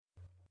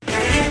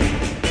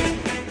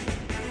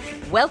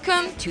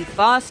Welcome to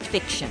Fast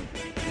Fiction.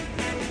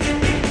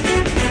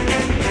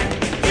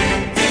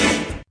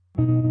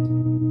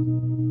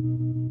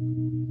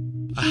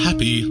 A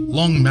happy,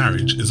 long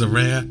marriage is a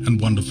rare and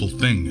wonderful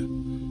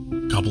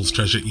thing. Couples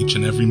treasure each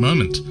and every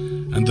moment,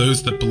 and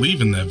those that believe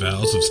in their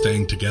vows of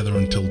staying together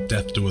until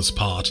death do us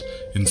part,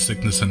 in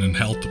sickness and in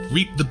health,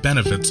 reap the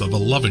benefits of a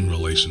loving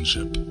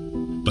relationship.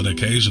 But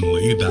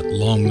occasionally, that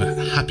long,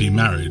 happy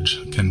marriage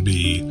can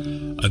be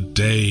a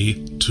day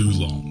too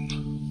long.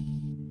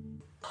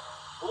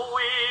 We've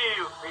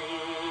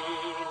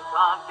been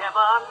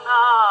together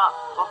now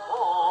for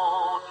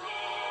 40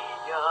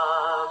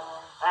 years,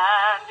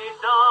 and it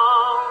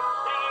don't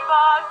seem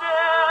a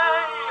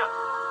day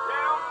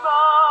too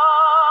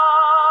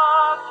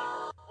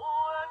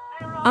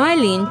much.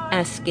 Eileen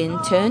Askin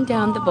turned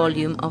down the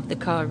volume of the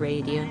car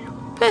radio.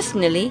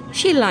 Personally,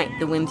 she liked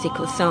the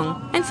whimsical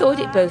song and thought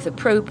it both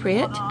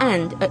appropriate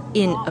and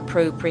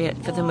inappropriate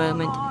for the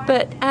moment.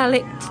 But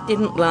Alex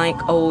didn't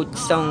like old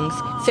songs,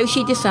 so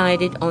she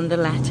decided on the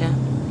latter.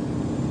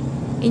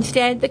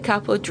 Instead, the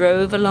couple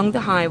drove along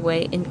the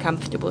highway in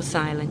comfortable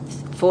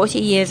silence. 40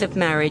 years of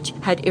marriage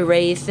had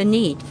erased the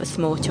need for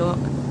small talk.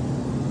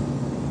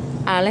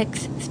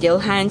 Alex, still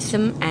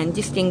handsome and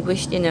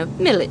distinguished in a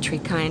military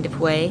kind of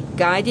way,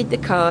 guided the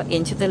car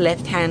into the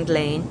left-hand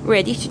lane,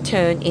 ready to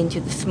turn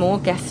into the small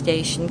gas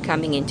station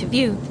coming into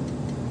view.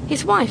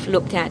 His wife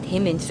looked at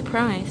him in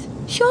surprise.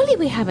 "Surely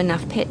we have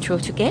enough petrol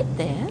to get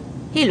there?"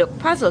 He looked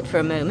puzzled for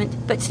a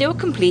moment, but still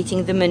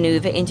completing the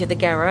maneuver into the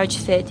garage,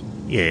 said,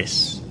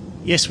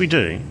 Yes we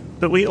do,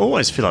 but we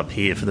always fill up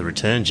here for the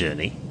return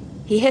journey.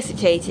 He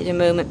hesitated a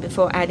moment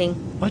before adding,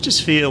 I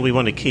just feel we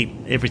want to keep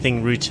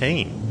everything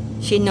routine.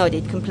 She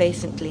nodded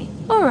complacently.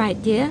 "All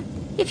right, dear,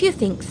 if you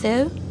think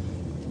so."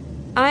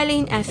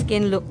 Eileen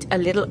Askin looked a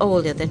little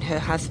older than her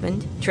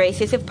husband.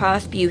 Traces of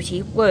past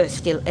beauty were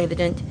still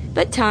evident,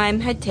 but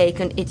time had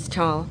taken its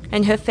toll,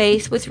 and her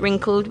face was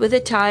wrinkled with a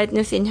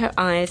tiredness in her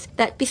eyes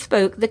that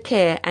bespoke the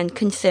care and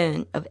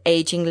concern of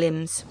aging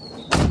limbs.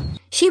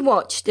 She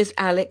watched as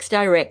Alex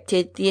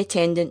directed the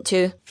attendant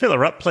to Fill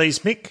her up, please,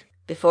 Mick.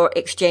 before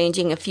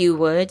exchanging a few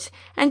words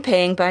and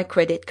paying by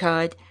credit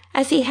card,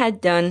 as he had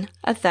done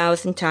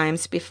 1,000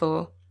 times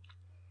before.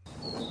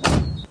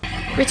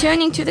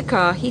 Returning to the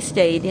car, he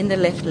stayed in the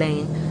left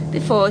lane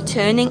before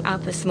turning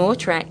up a small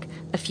track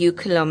a few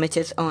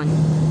kilometers on.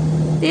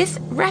 This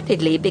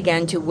rapidly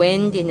began to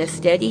wend in a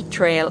steady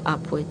trail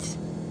upwards.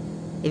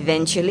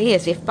 Eventually,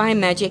 as if by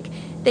magic,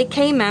 they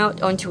came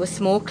out onto a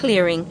small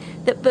clearing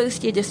that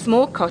boasted a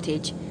small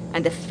cottage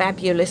and a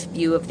fabulous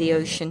view of the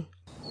ocean.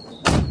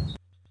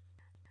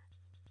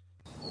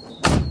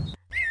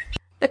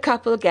 The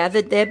couple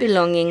gathered their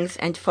belongings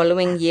and,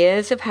 following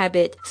years of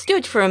habit,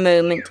 stood for a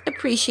moment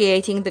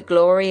appreciating the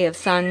glory of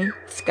sun,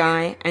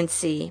 sky, and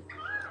sea.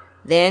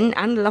 Then,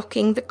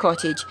 unlocking the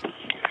cottage,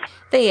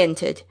 they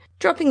entered,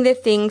 dropping their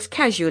things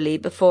casually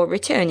before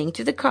returning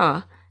to the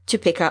car to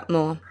pick up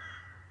more.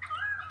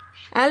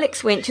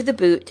 Alex went to the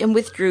boot and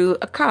withdrew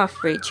a car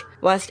fridge,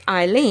 whilst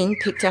Eileen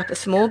picked up a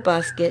small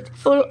basket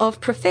full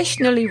of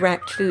professionally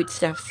wrapped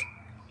foodstuffs.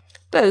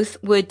 Both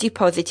were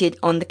deposited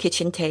on the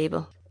kitchen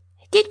table.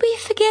 "Did we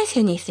forget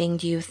anything,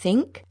 do you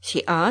think?"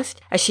 she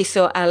asked, as she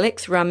saw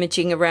Alex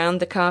rummaging around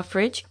the car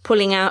fridge,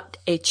 pulling out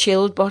a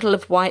chilled bottle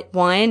of white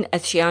wine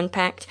as she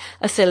unpacked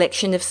a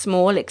selection of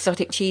small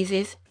exotic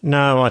cheeses.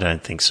 No, I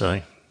don't think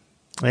so.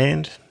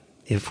 And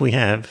if we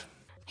have...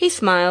 He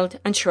smiled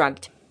and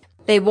shrugged.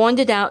 They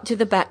wandered out to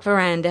the back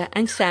veranda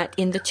and sat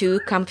in the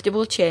 2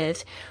 comfortable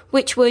chairs,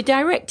 which were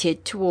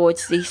directed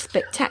towards the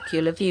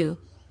spectacular view.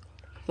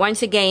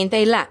 Once again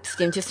they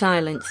lapsed into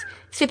silence,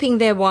 sipping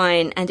their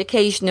wine and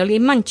occasionally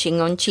munching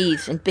on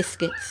cheese and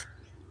biscuits.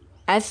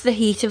 As the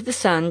heat of the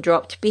sun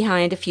dropped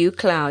behind a few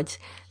clouds,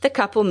 the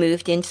couple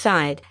moved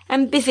inside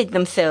and busied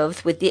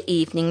themselves with the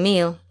evening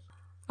meal.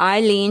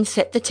 Eileen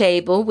set the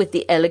table with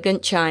the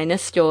elegant china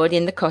stored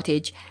in the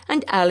cottage,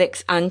 and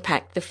Alex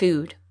unpacked the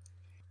food.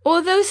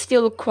 Although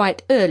still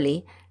quite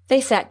early,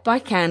 they sat by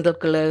candle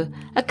glow,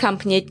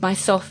 accompanied by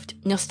soft,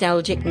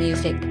 nostalgic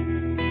music.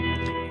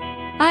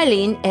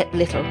 Eileen ate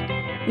little,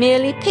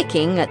 merely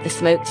picking at the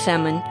smoked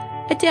salmon,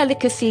 a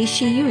delicacy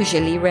she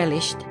usually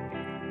relished.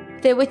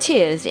 There were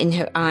tears in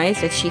her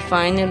eyes as she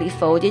finally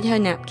folded her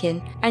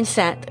napkin and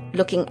sat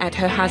looking at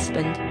her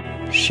husband.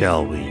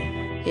 Shall we?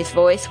 His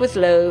voice was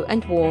low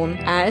and warm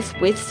as,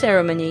 with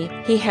ceremony,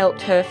 he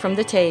helped her from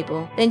the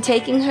table, then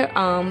taking her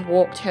arm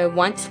walked her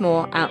once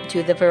more out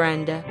to the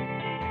veranda.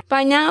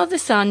 By now the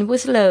sun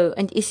was low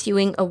and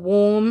issuing a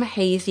warm,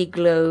 hazy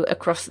glow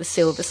across the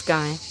silver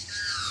sky.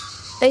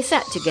 They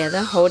sat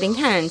together, holding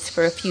hands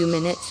for a few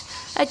minutes,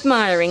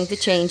 admiring the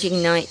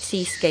changing night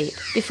seascape,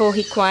 before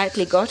he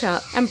quietly got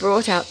up and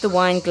brought out the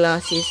wine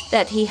glasses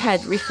that he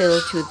had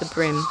refilled to the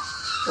brim.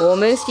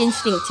 Almost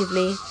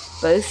instinctively,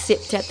 both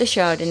sipped at the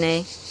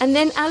Chardonnay, and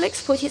then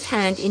Alex put his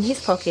hand in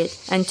his pocket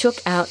and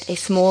took out a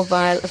small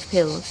vial of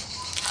pills.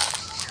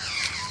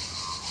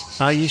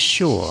 Are you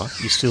sure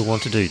you still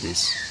want to do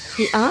this?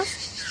 He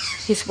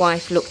asked. His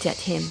wife looked at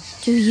him.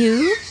 "Do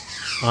you?"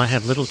 I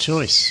have little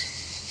choice.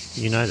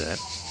 You know that.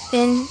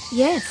 Then,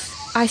 yes,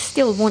 I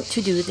still want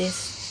to do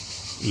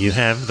this. You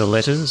have the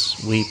letters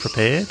we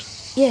prepared?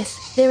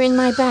 Yes, they're in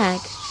my bag.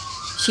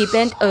 She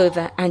bent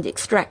over and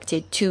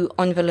extracted 2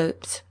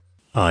 envelopes.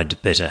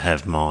 I'd better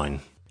have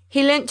mine.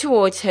 He leant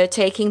towards her,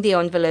 taking the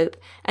envelope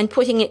and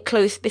putting it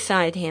close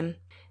beside him.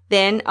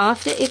 Then,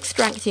 after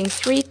extracting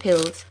 3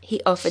 pills,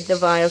 he offered the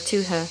vial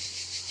to her.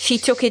 She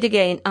took it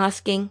again,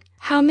 asking,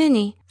 "How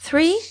many?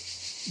 3?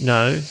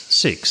 No,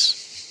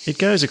 6. It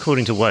goes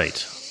according to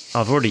weight.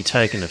 I've already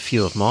taken a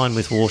few of mine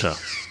with water.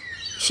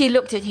 She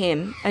looked at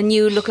him, a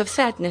new look of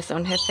sadness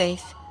on her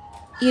face.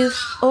 "You've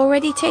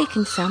already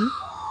taken some?"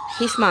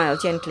 He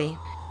smiled gently.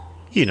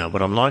 You know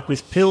what I'm like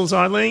with pills,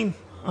 Eileen.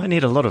 I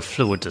need a lot of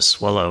fluid to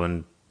swallow,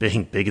 and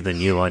being bigger than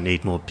you, I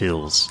need more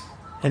pills.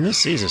 And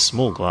this is a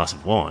small glass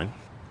of wine.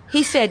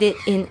 He said it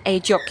in a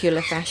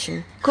jocular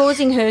fashion,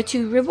 causing her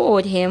to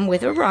reward him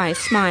with a wry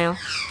smile.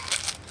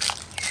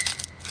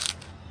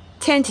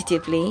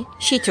 Tentatively,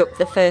 she took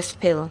the first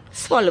pill,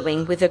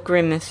 swallowing with a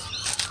grimace.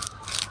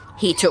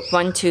 He took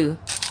one too.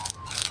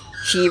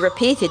 She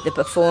repeated the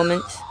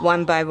performance,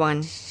 one by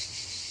one.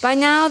 By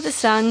now the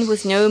sun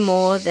was no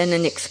more than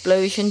an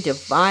explosion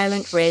of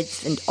violent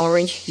reds and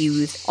orange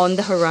hues on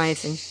the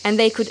horizon, and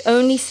they could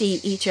only see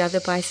each other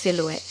by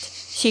silhouette.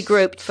 She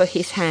groped for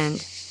his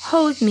hand.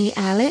 "Hold me,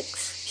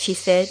 Alex," she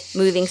said,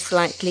 moving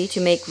slightly to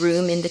make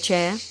room in the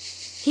chair.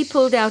 He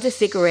pulled out a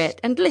cigarette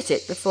and lit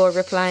it before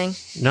replying,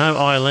 No,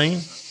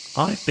 Eileen,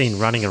 I've been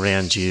running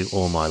around you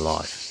all my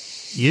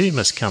life. You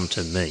must come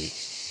to me.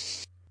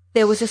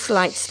 There was a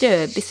slight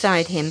stir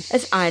beside him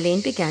as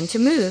Eileen began to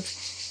move.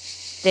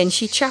 Then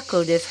she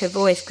chuckled as her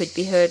voice could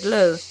be heard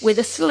low, with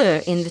a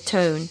slur in the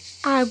tone.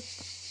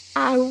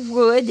 I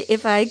would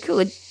if I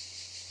could,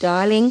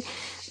 darling,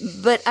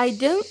 but I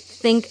don't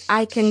think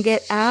I can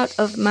get out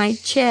of my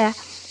chair.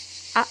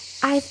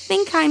 I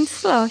think I'm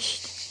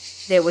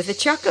sloshed." There was a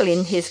chuckle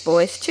in his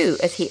voice too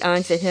as he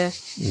answered her.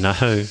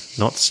 No,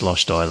 not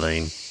sloshed,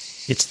 Eileen.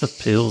 It's the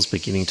pills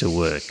beginning to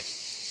work.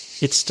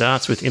 It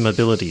starts with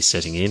immobility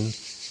setting in.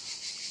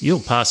 You'll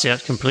pass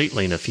out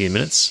completely in a few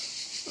minutes.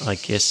 I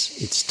guess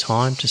it's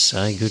time to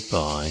say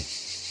goodbye.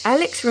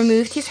 Alex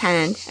removed his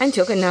hand and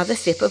took another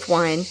sip of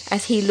wine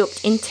as he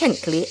looked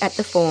intently at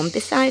the form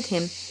beside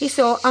him. He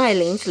saw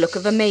Eileen's look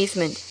of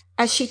amazement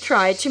as she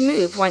tried to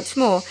move once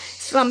more,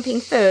 slumping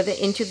further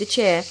into the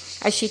chair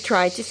as she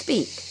tried to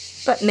speak,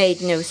 but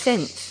made no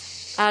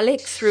sense.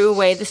 Alex threw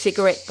away the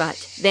cigarette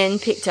butt, then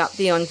picked up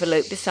the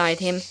envelope beside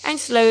him and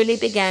slowly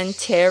began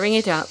tearing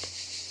it up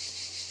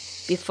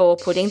before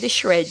putting the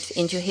shreds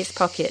into his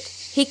pocket.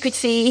 He could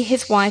see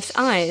his wife's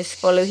eyes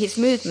follow his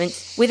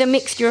movements with a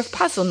mixture of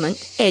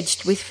puzzlement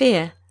edged with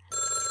fear.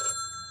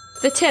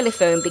 The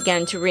telephone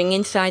began to ring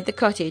inside the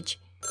cottage.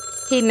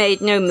 He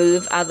made no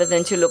move other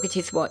than to look at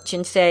his watch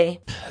and say,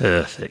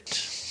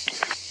 Perfect.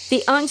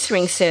 The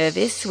answering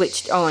service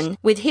switched on,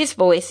 with his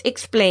voice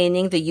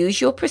explaining the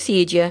usual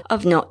procedure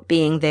of not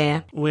being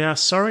there. We are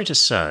sorry to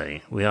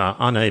say we are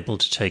unable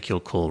to take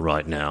your call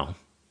right now.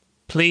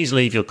 Please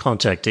leave your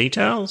contact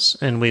details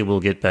and we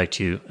will get back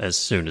to you as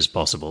soon as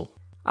possible.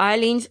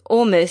 Eileen's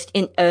almost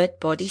inert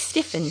body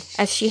stiffened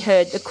as she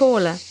heard the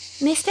caller.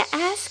 "Mr.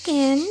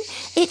 Askin,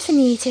 it's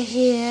Anita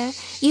here.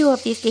 You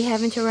obviously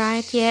haven't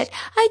arrived yet.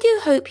 I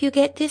do hope you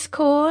get this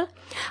call.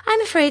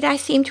 I'm afraid I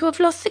seem to have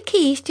lost the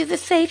keys to the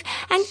safe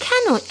and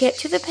cannot get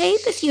to the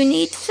papers you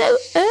need so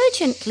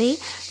urgently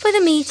for the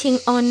meeting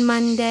on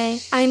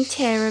Monday. I'm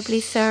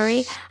terribly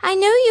sorry. I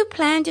know you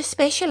planned a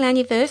special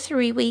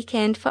anniversary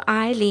weekend for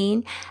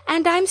Eileen,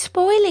 and I'm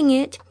spoiling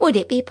it. Would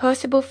it be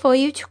possible for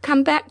you to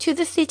come back to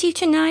the city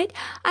tonight?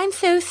 I'm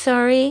so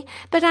sorry,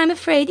 but I'm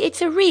afraid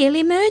it's a real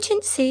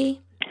emergency."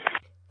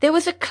 There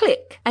was a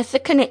click as the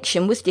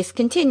connection was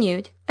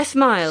discontinued. A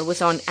smile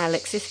was on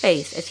Alex's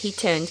face as he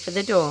turned for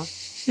the door.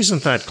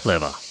 Isn't that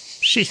clever?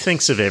 She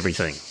thinks of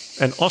everything.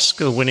 An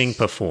Oscar-winning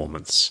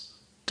performance.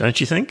 Don't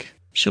you think?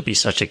 She'll be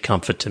such a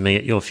comfort to me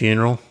at your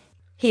funeral.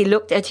 He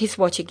looked at his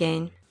watch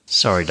again.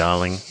 Sorry,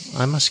 darling.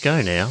 I must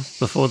go now,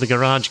 before the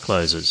garage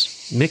closes.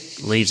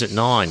 Mick leaves at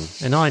 9,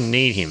 and I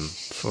need him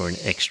for an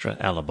extra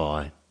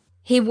alibi.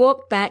 He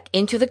walked back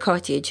into the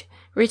cottage,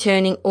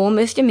 returning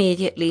almost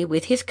immediately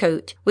with his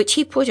coat, which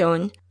he put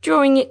on,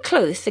 drawing it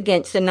close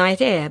against the night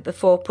air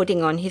before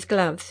putting on his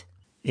gloves.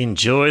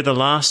 Enjoy the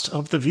last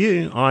of the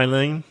view,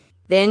 Eileen.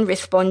 Then,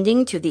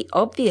 responding to the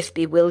obvious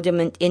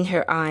bewilderment in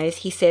her eyes,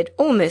 he said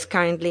almost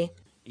kindly,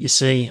 You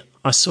see,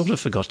 I sort of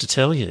forgot to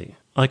tell you.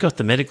 I got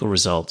the medical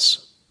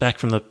results back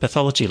from the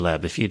pathology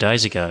lab a few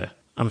days ago.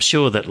 I'm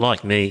sure that,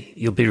 like me,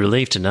 you'll be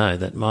relieved to know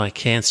that my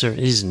cancer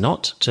is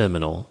not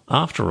terminal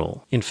after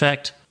all. In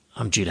fact,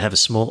 I'm due to have a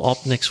small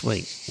op next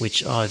week,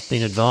 which I've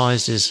been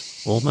advised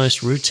is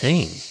almost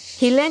routine.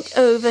 He leant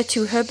over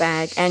to her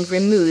bag and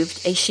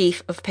removed a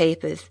sheaf of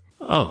papers.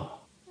 Oh,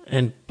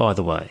 and by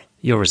the way,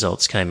 your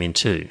results came in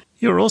too.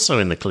 You're also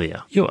in the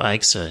clear. Your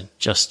aches are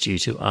just due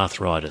to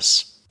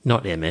arthritis,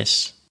 not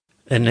MS.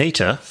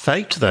 Anita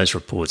faked those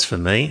reports for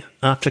me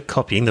after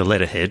copying the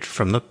letterhead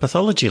from the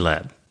pathology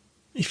lab.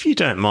 If you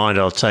don't mind,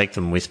 I'll take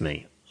them with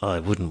me. I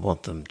wouldn't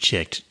want them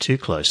checked too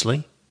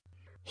closely.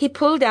 He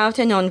pulled out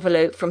an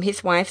envelope from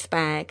his wife's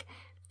bag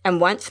and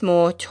once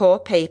more tore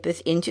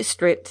papers into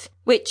strips,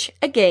 which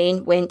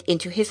again went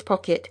into his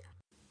pocket.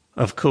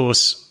 Of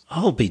course,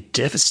 I'll be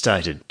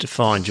devastated to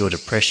find your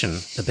depression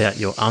about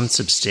your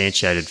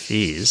unsubstantiated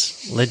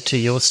fears led to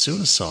your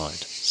suicide.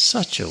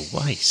 Such a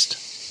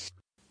waste.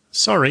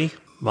 Sorry,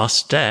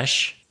 must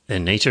dash.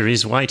 Anita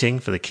is waiting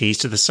for the keys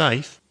to the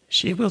safe.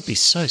 She will be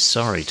so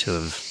sorry to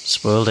have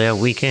spoiled our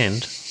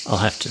weekend. I'll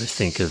have to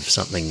think of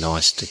something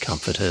nice to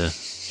comfort her.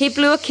 He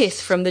blew a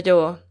kiss from the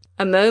door.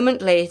 A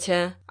moment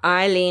later,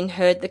 Eileen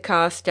heard the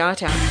car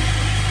start up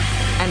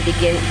and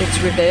begin its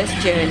reverse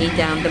journey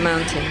down the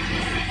mountain.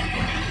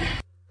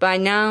 By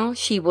now,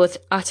 she was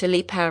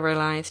utterly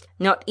paralyzed,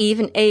 not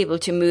even able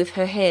to move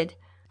her head.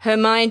 Her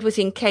mind was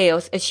in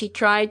chaos as she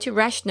tried to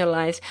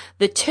rationalize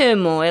the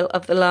turmoil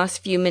of the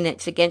last few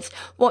minutes against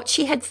what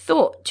she had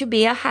thought to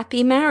be a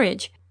happy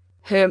marriage.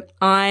 Her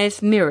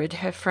eyes mirrored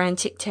her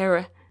frantic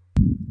terror.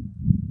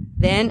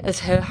 Then,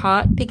 as her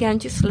heart began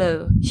to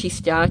slow, she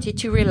started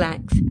to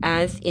relax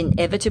as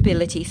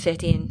inevitability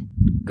set in.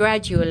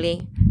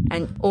 Gradually,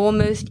 an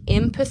almost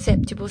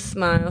imperceptible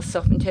smile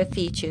softened her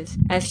features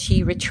as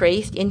she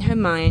retraced in her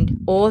mind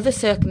all the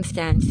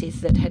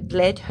circumstances that had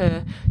led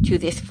her to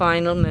this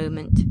final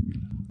moment.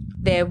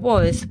 There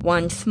was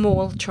one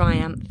small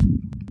triumph.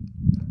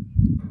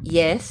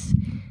 Yes,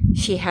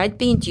 she had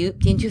been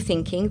duped into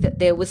thinking that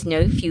there was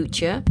no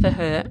future for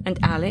her and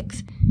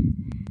Alex.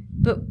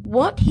 But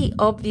what he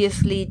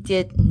obviously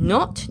did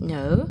not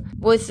know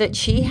was that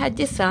she had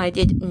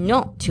decided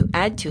not to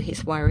add to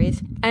his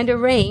worries and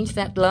arrange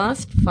that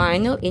last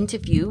final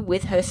interview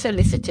with her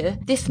solicitor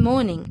this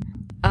morning.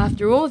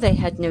 After all, they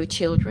had no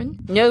children,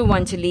 no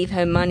one to leave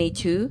her money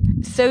to,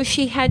 so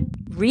she had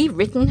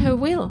rewritten her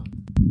will.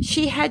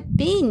 She had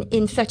been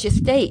in such a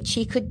state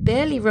she could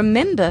barely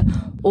remember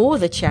all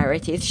the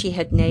charities she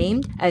had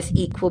named as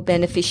equal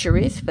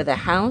beneficiaries for the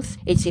house,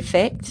 its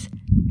effects,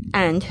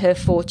 and her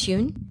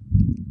fortune.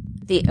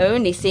 The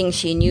only thing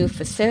she knew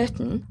for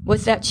certain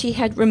was that she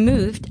had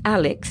removed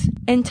Alex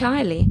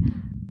entirely.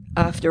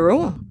 After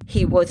all,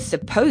 he was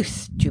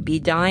supposed to be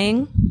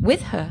dying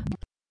with her.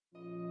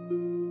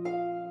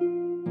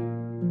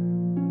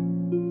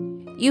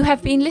 You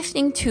have been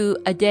listening to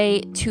A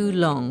Day Too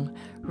Long,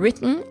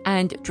 written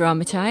and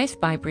dramatized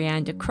by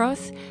Brianda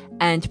Cross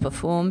and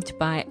performed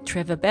by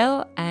Trevor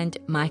Bell and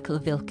Michael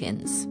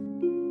Wilkins.